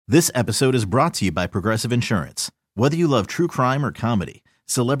This episode is brought to you by Progressive Insurance. Whether you love true crime or comedy,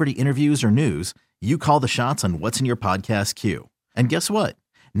 celebrity interviews or news, you call the shots on what's in your podcast queue. And guess what?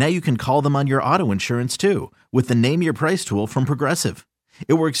 Now you can call them on your auto insurance too with the Name Your Price tool from Progressive.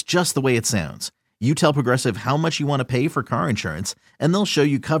 It works just the way it sounds. You tell Progressive how much you want to pay for car insurance, and they'll show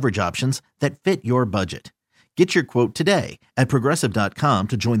you coverage options that fit your budget. Get your quote today at Progressive.com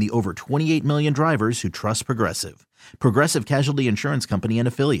to join the over 28 million drivers who trust Progressive. Progressive Casualty Insurance Company and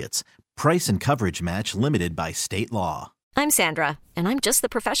Affiliates. Price and coverage match limited by state law. I'm Sandra, and I'm just the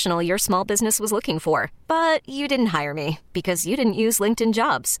professional your small business was looking for. But you didn't hire me because you didn't use LinkedIn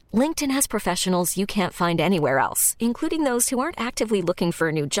Jobs. LinkedIn has professionals you can't find anywhere else, including those who aren't actively looking for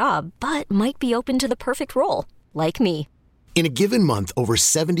a new job, but might be open to the perfect role, like me. In a given month, over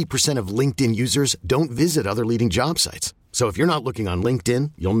 70% of LinkedIn users don't visit other leading job sites. So if you're not looking on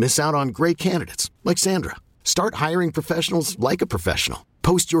LinkedIn, you'll miss out on great candidates like Sandra. Start hiring professionals like a professional.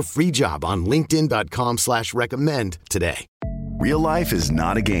 Post your free job on linkedin.com/recommend today. Real life is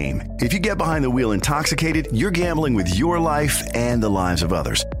not a game. If you get behind the wheel intoxicated, you're gambling with your life and the lives of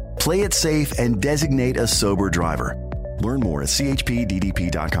others. Play it safe and designate a sober driver. Learn more at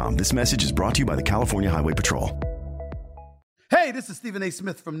chpddp.com. This message is brought to you by the California Highway Patrol. Hey, this is Stephen A.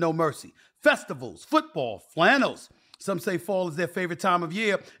 Smith from No Mercy. Festivals, football, flannels. Some say fall is their favorite time of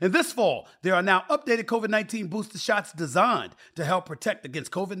year. And this fall, there are now updated COVID-19 booster shots designed to help protect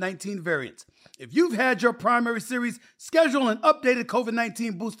against COVID-19 variants. If you've had your primary series, schedule an updated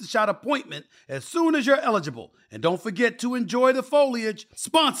COVID-19 booster shot appointment as soon as you're eligible. And don't forget to enjoy the foliage.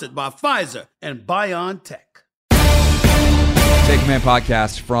 Sponsored by Pfizer and BioNTech. Take Command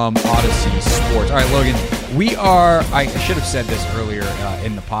podcast from Odyssey Sports. All right, Logan, I should have said this earlier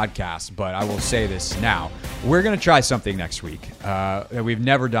in the podcast, but I will say this now. We're going to try something next week that we've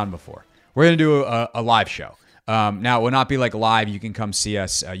never done before. We're going to do a live show. Now, it will not be like live. You can come see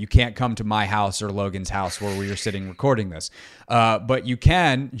us. You can't come to my house or Logan's house where we are sitting recording this. But you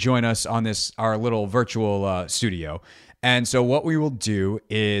can join us on our little virtual studio. And so what we will do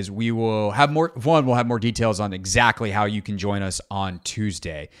is we'll have more details on exactly how you can join us on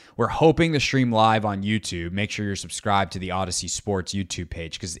Tuesday. We're hoping to stream live on YouTube. Make sure you're subscribed to the Odyssey Sports YouTube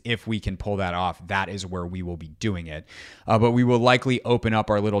page, because if we can pull that off, that is where we will be doing it. But we will likely open up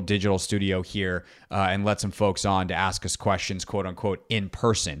our little digital studio here and let some folks on to ask us questions, quote unquote, in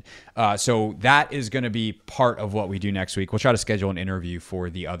person. So that is going to be part of what we do next week. We'll try to schedule an interview for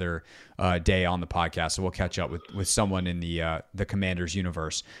the other day on the podcast. So we'll catch up with someone in the Commanders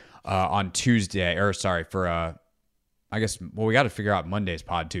universe on Tuesday, or sorry, for we got to figure out Monday's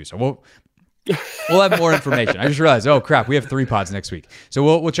pod too. So we'll have more information. I just realized, oh crap, we have 3 pods next week.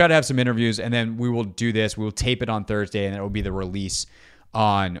 So we'll try to have some interviews, and then we will do this. We will tape it on Thursday, and it will be the release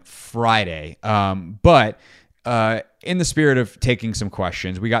on Friday. But in the spirit of taking some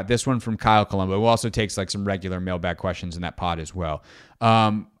questions, we got this one from Kyle Colombo. We'll also take some regular mailbag questions in that pod as well.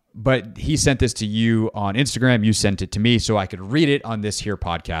 But he sent this to you on Instagram. You sent it to me so I could read it on this here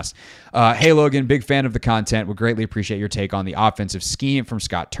podcast. Hey, Logan, big fan of the content. Would greatly appreciate your take on the offensive scheme from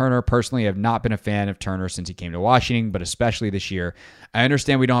Scott Turner. Personally, I have not been a fan of Turner since he came to Washington, but especially this year. I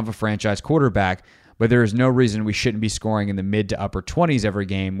understand we don't have a franchise quarterback, but there is no reason we shouldn't be scoring in the mid to upper 20s every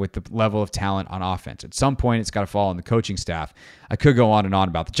game with the level of talent on offense. At some point, it's got to fall on the coaching staff. I could go on and on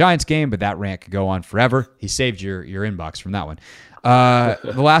about the Giants game, but that rant could go on forever. He saved your inbox from that one.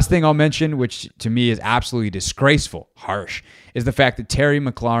 The last thing I'll mention, which to me is absolutely disgraceful, harsh, is the fact that Terry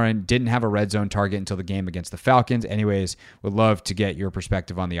McLaurin didn't have a red zone target until the game against the Falcons. Anyways, would love to get your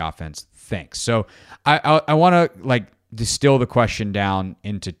perspective on the offense. Thanks. So I want to distill the question down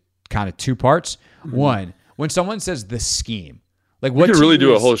into kind of 2 parts. Mm-hmm. One, when someone says the scheme, what we could really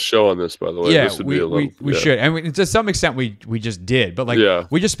do a whole show on this, by the way. Yeah, this would be we should. And to some extent, we just did. But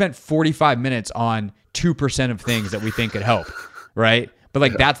we just spent 45 minutes on 2% of things that we think could help, right?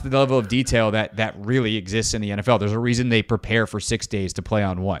 But that's the level of detail that really exists in the NFL. There's a reason they prepare for 6 days to play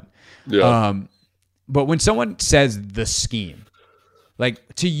on one. Yeah. But when someone says the scheme,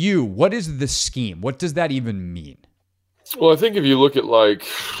 to you, what is the scheme? What does that even mean? Well, I think if you look at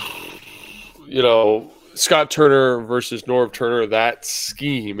Scott Turner versus Norv Turner, that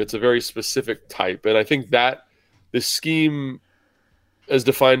scheme, it's a very specific type. And I think that the scheme as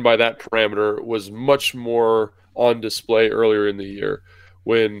defined by that parameter was much more on display earlier in the year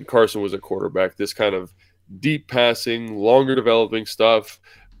when Carson was a quarterback. This kind of deep passing, longer developing stuff,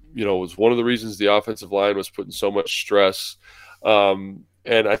 was one of the reasons the offensive line was putting so much stress.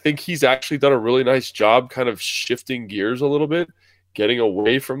 And I think he's actually done a really nice job kind of shifting gears a little bit, getting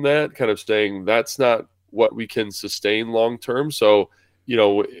away from that, kind of saying that's not what we can sustain long term. So,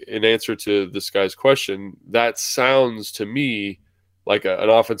 in answer to this guy's question, that sounds to me like an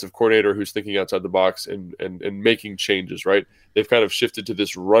offensive coordinator who's thinking outside the box and making changes, right? They've kind of shifted to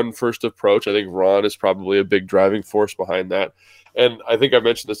this run-first approach. I think Ron is probably a big driving force behind that. And I think I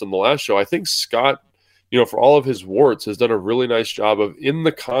mentioned this on the last show. I think Scott, for all of his warts, has done a really nice job of, in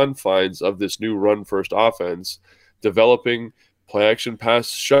the confines of this new run-first offense, developing play-action pass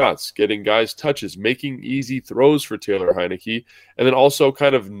shots, getting guys touches, making easy throws for Taylor Heinicke, and then also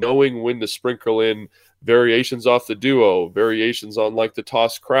kind of knowing when to sprinkle in variations off the duo, variations on like the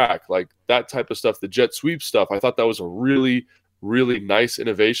toss crack, like that type of stuff, the jet sweep stuff. I thought that was a really, really nice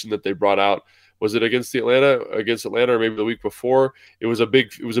innovation that they brought out. Was it against Atlanta, or maybe the week before? It was a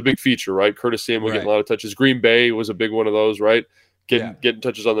big feature, right? Curtis Samuel getting a lot of touches. Green Bay was a big one of those, right? Getting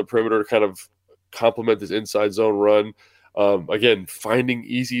touches on the perimeter to kind of complement this inside zone run. Again, finding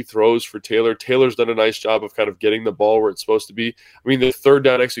easy throws for Taylor. Taylor's done a nice job of kind of getting the ball where it's supposed to be. I mean, the third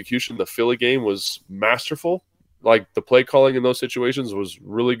down execution, the Philly game, was masterful. Like, the play calling in those situations was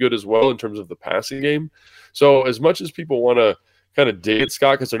really good as well in terms of the passing game. So as much as people want to kind of dig at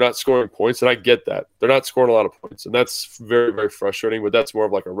Scott because they're not scoring points, and I get that. They're not scoring a lot of points, and that's very, very frustrating, but that's more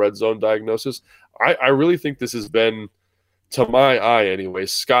of like a red zone diagnosis. I really think this has been, to my eye anyway,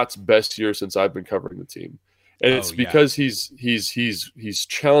 Scott's best year since I've been covering the team. And it's because he's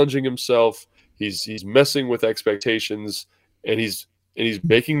challenging himself, he's messing with expectations, and he's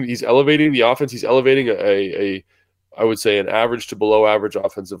elevating the offense. He's elevating I would say an average to below average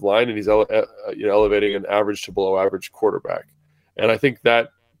offensive line, and he's elevating an average to below average quarterback. And I think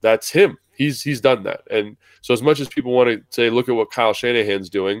that's him. He's done that. And so as much as people want to say, look at what Kyle Shanahan's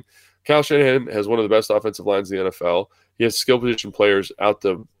doing, Kyle Shanahan has one of the best offensive lines in the NFL. He has skill position players out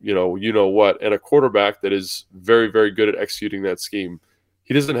the, what, and a quarterback that is very, very good at executing that scheme.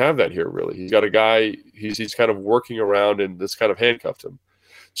 He doesn't have that here, really. He's got a guy he's kind of working around, and that's kind of handcuffed him.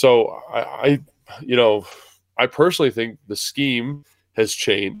 So I personally think the scheme has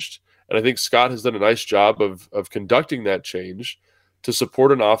changed, and I think Scott has done a nice job of conducting that change to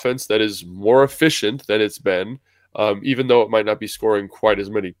support an offense that is more efficient than it's been, even though it might not be scoring quite as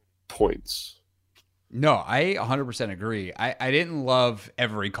many points. No, I 100% agree. I didn't love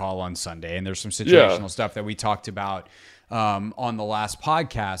every call on Sunday, and there's some situational stuff that we talked about on the last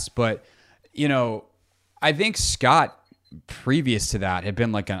podcast. But, I think Scott, previous to that, had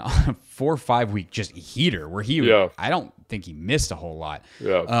been like a 4 or 5 week just heater where I don't think he missed a whole lot.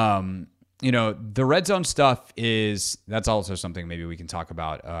 Yeah. The red zone stuff that's also something maybe we can talk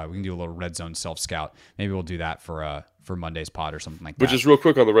about. We can do a little red zone self-scout. Maybe we'll do that for Monday's pod or something like that. But just real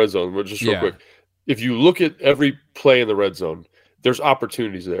quick on the red zone, quick. If you look at every play in the red zone, there's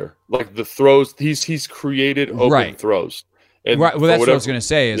opportunities there. Like the throws, he's created open throws. And right. Well, that's what I was going to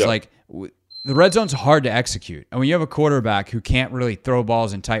say is the red zone's hard to execute. And when you have a quarterback who can't really throw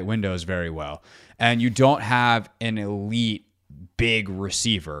balls in tight windows very well, and you don't have an elite big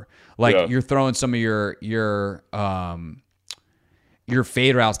receiver, you're throwing some of your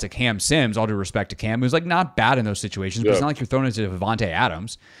fade routes to Cam Sims, all due respect to Cam, who's not bad in those situations, but it's not like you're throwing it to Devontae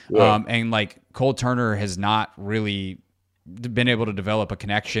Adams. And Cole Turner has not really been able to develop a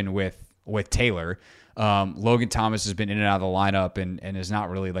connection with Taylor. Logan Thomas has been in and out of the lineup and is not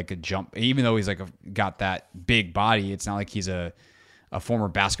really like a jump, even though he's got that big body. It's not like he's a former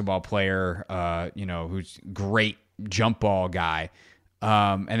basketball player, who's great jump ball guy.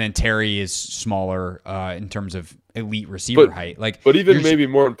 And then Terry is smaller in terms of elite receiver height. But even maybe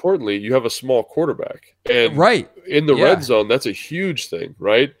more importantly, you have a small quarterback. And in the red zone, that's a huge thing,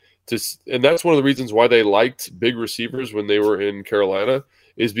 right? And that's one of the reasons why they liked big receivers when they were in Carolina,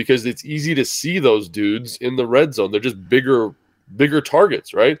 is because it's easy to see those dudes in the red zone. They're just bigger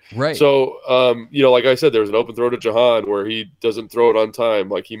targets, right? Right. So, like I said, there was an open throw to Jahan where he doesn't throw it on time.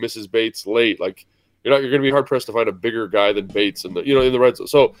 Like he misses Bates late. Like you're going to be hard pressed to find a bigger guy than Bates in the red zone.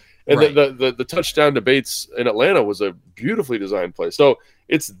 So, and the touchdown to Bates in Atlanta was a beautifully designed play. So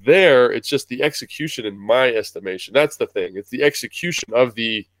it's there. It's just the execution, in my estimation. That's the thing. It's the execution of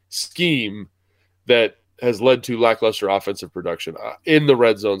the scheme that has led to lackluster offensive production in the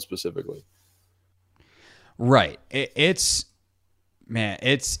red zone specifically. Right. It's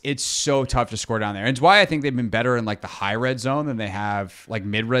so tough to score down there. And it's why I think they've been better in the high red zone than they have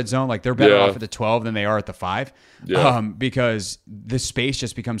mid red zone. They're better off at the 12 than they are at the 5. Because the space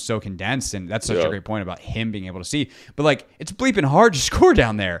just becomes so condensed. And that's such a great point about him being able to see. But it's bleeping hard to score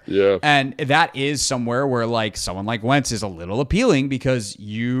down there. Yeah. And that is somewhere where someone like Wentz is a little appealing because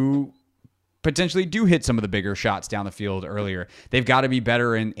you potentially do hit some of the bigger shots down the field earlier. They've got to be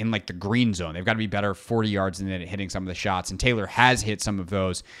better in like the green zone. They've got to be better 40 yards in it, hitting some of the shots. And Taylor has hit some of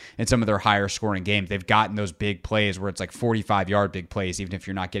those in some of their higher scoring games. They've gotten those big plays where it's like 45-yard big plays, even if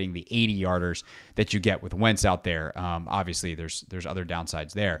you're not getting the 80-yarders that you get with Wentz out there. Obviously, there's other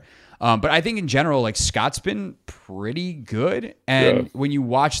downsides there. But I think in general, like Scott's been pretty good. And when you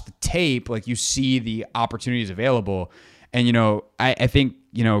watch the tape, like you see the opportunities available. And, I think,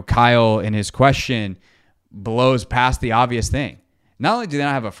 Kyle in his question blows past the obvious thing. Not only do they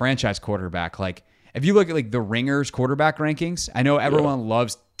not have a franchise quarterback, like if you look at like the Ringers quarterback rankings, I know everyone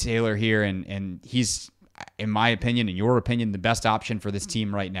loves Taylor here and he's, in my opinion, in your opinion, the best option for this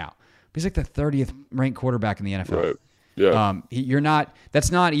team right now. But he's like the 30th ranked quarterback in the NFL. Right. Yeah.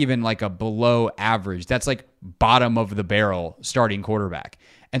 That's not even like a below average. That's like bottom of the barrel starting quarterback.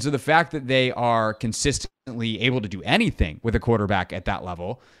 And so the fact that they are consistently able to do anything with a quarterback at that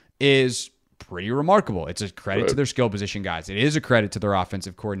level is pretty remarkable. It's a credit to their skill position guys. It is a credit to their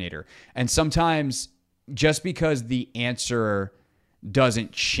offensive coordinator. And sometimes just because the answer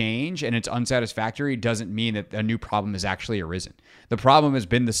doesn't change and it's unsatisfactory doesn't mean that a new problem has actually arisen. The problem has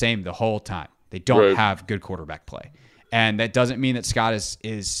been the same the whole time. They don't have good quarterback play. And that doesn't mean that Scott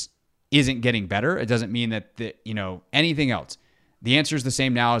isn't getting better. It doesn't mean that anything else. The answer is the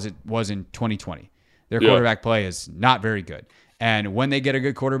same now as it was in 2020. Their quarterback play is not very good. And when they get a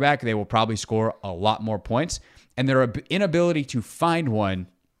good quarterback, they will probably score a lot more points. And their inability to find one,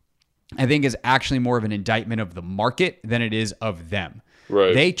 I think, is actually more of an indictment of the market than it is of them.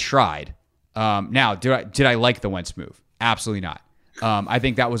 Right. They tried. Now, did I like the Wentz move? Absolutely not. I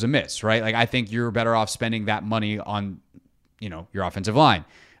think that was a miss, right? Like I think you're better off spending that money on, your offensive line.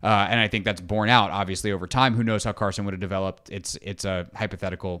 And I think that's borne out, obviously, over time. Who knows how Carson would have developed? It's a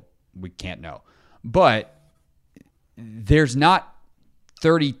hypothetical. We can't know. But there's not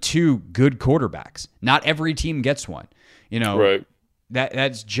 32 good quarterbacks. Not every team gets one. Right.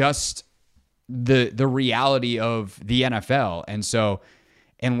 That's just the reality of the NFL. And so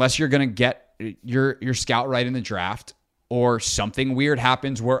unless you're going to get your scout right in the draft, or something weird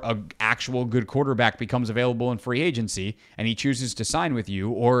happens where an actual good quarterback becomes available in free agency and he chooses to sign with you,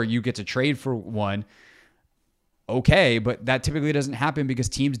 or you get to trade for one, okay, but that typically doesn't happen because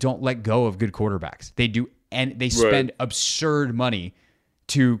teams don't let go of good quarterbacks. They do, and they spend absurd money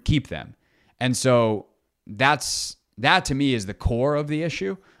to keep them. And so that to me is the core of the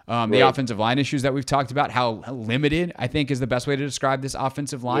issue. The offensive line issues that we've talked about, how limited I think is the best way to describe this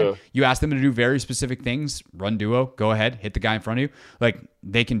offensive line. Yeah. You ask them to do very specific things, run duo, go ahead, hit the guy in front of you. Like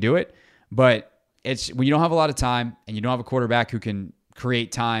they can do it, but it's when you don't have a lot of time and you don't have a quarterback who can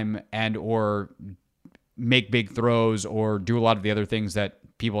create time and or make big throws or do a lot of the other things that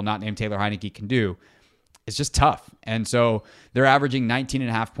people not named Taylor Heinicke can do. It's just tough. And so they're averaging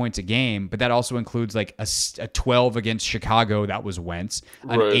 19.5 points a game, but that also includes like a 12 against Chicago, that was Wentz,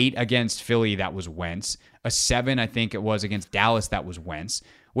 an 8 against Philly, that was Wentz, a 7, I think it was, against Dallas, that was Wentz.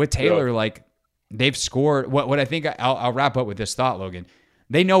 With Taylor, like they've scored, what I think, I'll wrap up with this thought, Logan.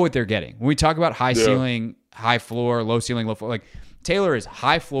 They know what they're getting. When we talk about high ceiling, high floor, low ceiling, low floor, like Taylor is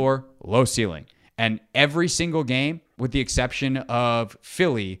high floor, low ceiling. And every single game, with the exception of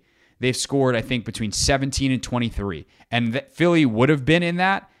Philly, they've scored, I think, between 17 and 23. And Philly would have been in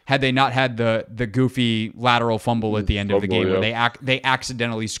that had they not had the goofy lateral fumble at the end of the game where they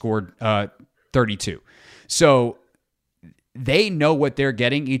accidentally scored 32. So they know what they're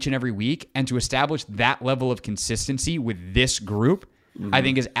getting each and every week. And to establish that level of consistency with this group, I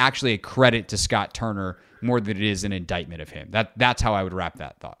think is actually a credit to Scott Turner more than it is an indictment of him. That's how I would wrap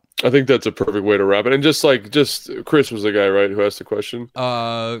that thought. I think that's a perfect way to wrap it. And just Chris was the guy, right, who asked the question?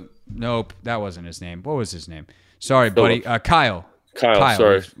 Nope, that wasn't his name. What was his name? Sorry, buddy. Kyle.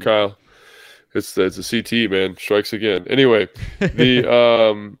 Sorry, Kyle. It's a CT, man. Strikes again. Anyway,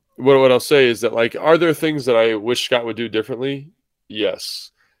 the what I'll say is that, like, are there things that I wish Scott would do differently?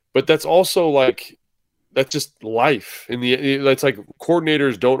 Yes, but that's also like that's just life. That's like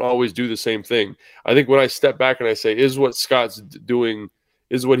coordinators don't always do the same thing. I think when I step back and I say, is what Scott's doing,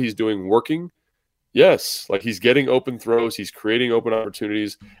 is what he's doing working? Yes, like he's getting open throws, he's creating open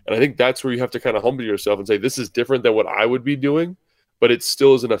opportunities, and I think that's where you have to kind of humble yourself and say, this is different than what I would be doing, but it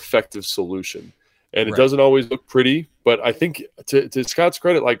still is an effective solution. And it doesn't always look pretty, but I think to Scott's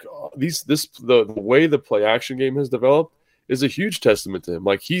credit, like the way the play action game has developed is a huge testament to him.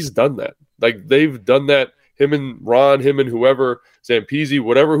 Like he's done that. Like they've done that. Him and Ron, him and whoever, Zampese,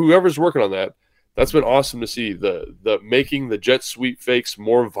 whoever's working on that. That's been awesome to see. The making the jet sweep fakes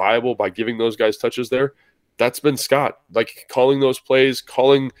more viable by giving those guys touches there. That's been Scott. Like calling those plays,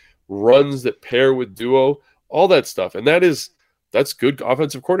 calling runs that pair with duo, all that stuff. And that is that's good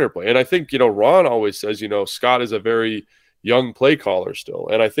offensive coordinator play. And I think, Ron always says, Scott is a very young play caller still.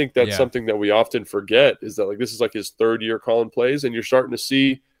 And I think that's something that we often forget, is that this is his third year calling plays, and you're starting to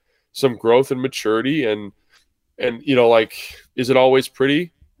see some growth and maturity. And is it always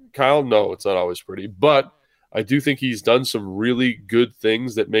pretty, Kyle? No, it's not always pretty, but I do think he's done some really good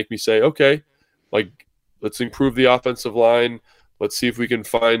things that make me say, okay, let's improve the offensive line. Let's see if we can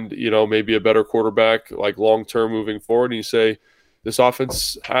find, maybe a better quarterback, long-term moving forward. And you say, this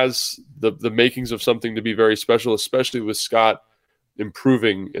offense has the makings of something to be very special, especially with Scott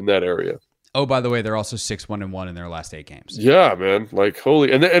improving in that area. Oh, by the way, they're also 6-1-1 in their last 8 games. Yeah, man.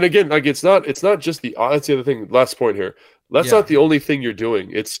 Holy. And again, it's not just that's the other thing. Last point here. That's not the only thing you're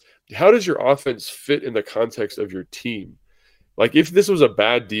doing. It's how does your offense fit in the context of your team? If this was a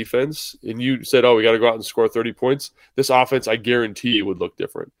bad defense and you said, oh, we got to go out and score 30 points, this offense, I guarantee you, would look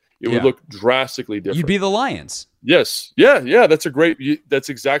different. It would look drastically different. You'd be the Lions. Yes. Yeah. That's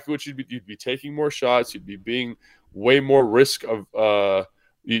exactly what you'd be taking more shots. You'd be being way more risk of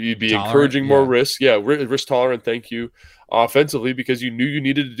you'd be tolerant, encouraging more risk. Yeah. Risk tolerant. Thank you. Offensively, because you knew you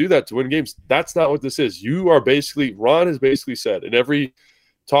needed to do that to win games. That's not what this is. Ron has basically said in every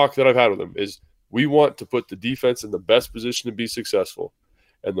talk that I've had with him is, we want to put the defense in the best position to be successful.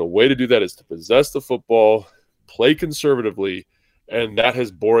 And the way to do that is to possess the football, play conservatively, and that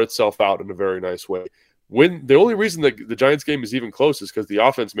has bore itself out in a very nice way. When the only reason that the Giants game is even close is because the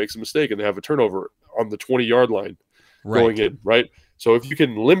offense makes a mistake and they have a turnover on the 20-yard line going in, right? So if you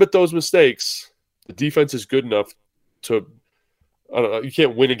can limit those mistakes, the defense is good enough to – I don't know, you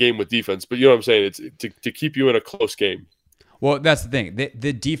can't win a game with defense, but you know what I'm saying? It's to keep you in a close game. Well, that's the thing.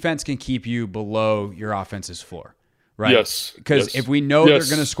 The defense can keep you below your offense's floor, right? Yes. Because if we know they're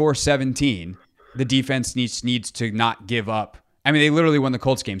going to score 17, the defense needs to not give up. I mean, they literally won the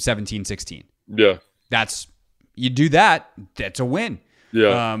Colts game 17-16. Yeah. You do that, that's a win.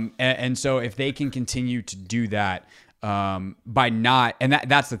 Yeah. And so if they can continue to do that by not, and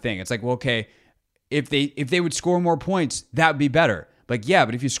that's the thing. It's well, okay, if they would score more points, that would be better. But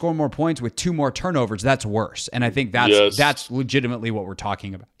if you score more points with 2 more turnovers, that's worse. And I think that's legitimately what we're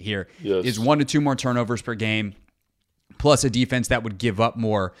talking about here is 1 to 2 more turnovers per game, plus a defense that would give up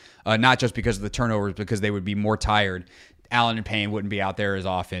more, not just because of the turnovers, because they would be more tired. Allen and Payne wouldn't be out there as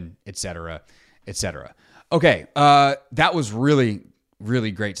often, et cetera, et cetera. Okay, that was really,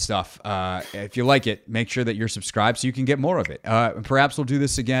 really great stuff. If you like it, make sure that you're subscribed so you can get more of it. Perhaps we'll do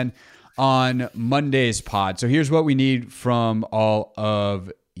this again on Monday's pod. So here's what we need from all of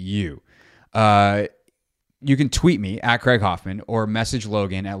you. You can tweet me at Craig Hoffman or message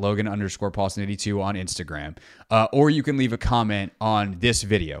Logan at Logan_Paulson82 on Instagram. Or you can leave a comment on this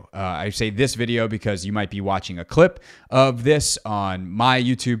video. I say this video because you might be watching a clip of this on my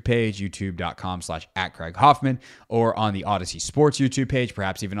YouTube page, youtube.com/@CraigHoffman, or on the Odyssey Sports YouTube page,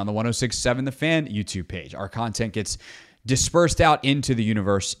 perhaps even on the 106.7 The Fan YouTube page. Our content gets dispersed out into the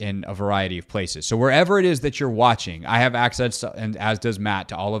universe in a variety of places. So wherever it is that you're watching, I have access to, and as does Matt,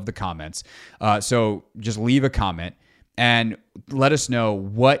 to all of the comments. So just leave a comment and let us know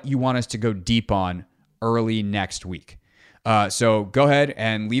what you want us to go deep on early next week. So go ahead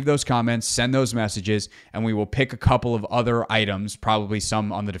and leave those comments, send those messages, and we will pick a couple of other items, probably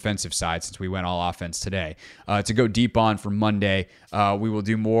some on the defensive side since we went all offense today, to go deep on for Monday. We will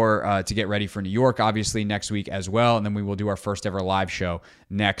do more to get ready for New York, obviously, next week as well, and then we will do our first ever live show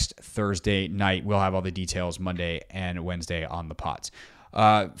next Thursday night. We'll have all the details Monday and Wednesday on the pods.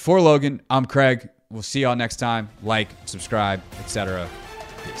 For Logan, I'm Craig. We'll see y'all next time. Like, subscribe, etc.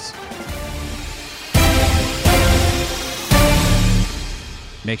 Peace.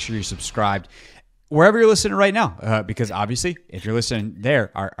 Make sure you're subscribed wherever you're listening right now, because obviously, if you're listening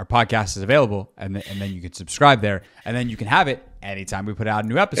there, our podcast is available, and then you can subscribe there, and then you can have it anytime we put out a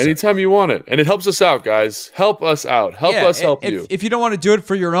new episode. Anytime you want it. And it helps us out, guys. Help us out. Help us help you. If you don't want to do it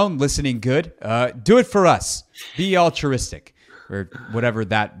for your own listening good, do it for us. Be altruistic, or whatever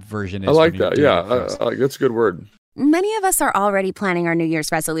that version is. I like that. Yeah, that's a good word. Many of us are already planning our New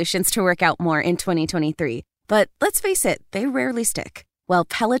Year's resolutions to work out more in 2023. But let's face it, they rarely stick. Well,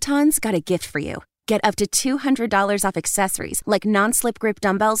 Peloton's got a gift for you. Get up to $200 off accessories like non-slip grip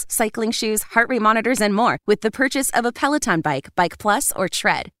dumbbells, cycling shoes, heart rate monitors, and more with the purchase of a Peloton bike, Bike Plus, or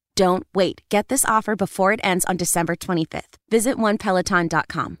Tread. Don't wait. Get this offer before it ends on December 25th. Visit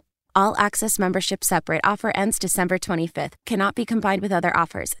onepeloton.com. All access membership separate. Offer ends December 25th. Cannot be combined with other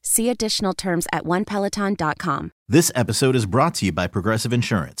offers. See additional terms at onepeloton.com. This episode is brought to you by Progressive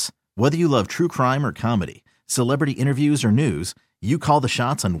Insurance. Whether you love true crime or comedy, celebrity interviews or news, you call the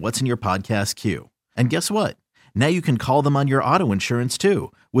shots on what's in your podcast queue. And guess what? Now you can call them on your auto insurance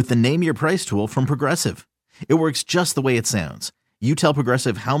too with the Name Your Price tool from Progressive. It works just the way it sounds. You tell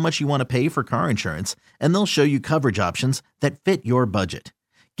Progressive how much you want to pay for car insurance, and they'll show you coverage options that fit your budget.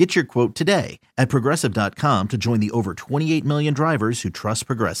 Get your quote today at Progressive.com to join the over 28 million drivers who trust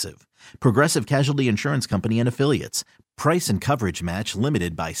Progressive. Progressive Casualty Insurance Company and Affiliates. Price and coverage match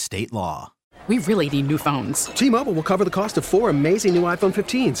limited by state law. We really need new phones. T-Mobile will cover the cost of 4 amazing new iPhone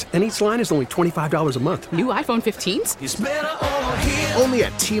 15s, and each line is only $25 a month. New iPhone 15s? It's better over here. Only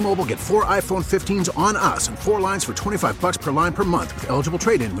at T-Mobile, get 4 iPhone 15s on us and 4 lines for $25 per line per month with eligible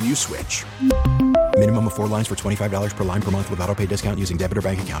trade-in when you switch. Minimum of 4 lines for $25 per line per month with autopay discount using debit or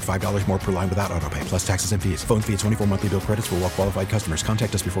bank account. $5 more per line without autopay, plus taxes and fees. Phone fee at 24 monthly bill credits for well-qualified customers.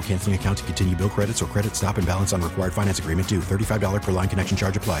 Contact us before canceling account to continue bill credits or credit stop and balance on required finance agreement due. $35 per line connection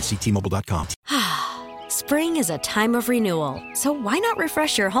charge applies. See T-Mobile.com. Spring is a time of renewal, so why not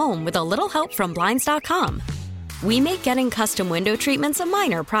refresh your home with a little help from Blinds.com? We make getting custom window treatments a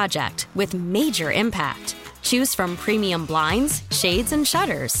minor project with major impact. Choose from premium blinds, shades, and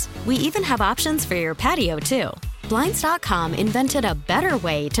shutters. We even have options for your patio, too. Blinds.com invented a better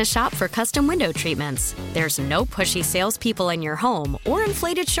way to shop for custom window treatments. There's no pushy salespeople in your home or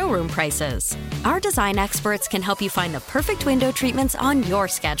inflated showroom prices. Our design experts can help you find the perfect window treatments on your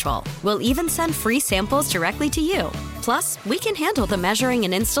schedule. We'll even send free samples directly to you. Plus, we can handle the measuring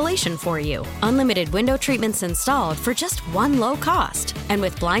and installation for you. Unlimited window treatments installed for just one low cost. And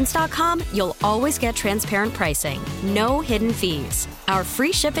with Blinds.com, you'll always get transparent pricing. No hidden fees. Our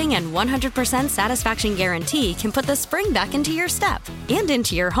free shipping and 100% satisfaction guarantee can put the spring back into your step and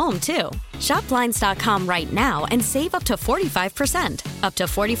into your home, too. Shop Blinds.com right now and save up to 45%. Up to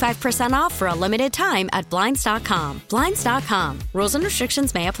 45% off for a limited time at Blinds.com. Blinds.com. Rules and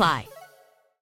restrictions may apply.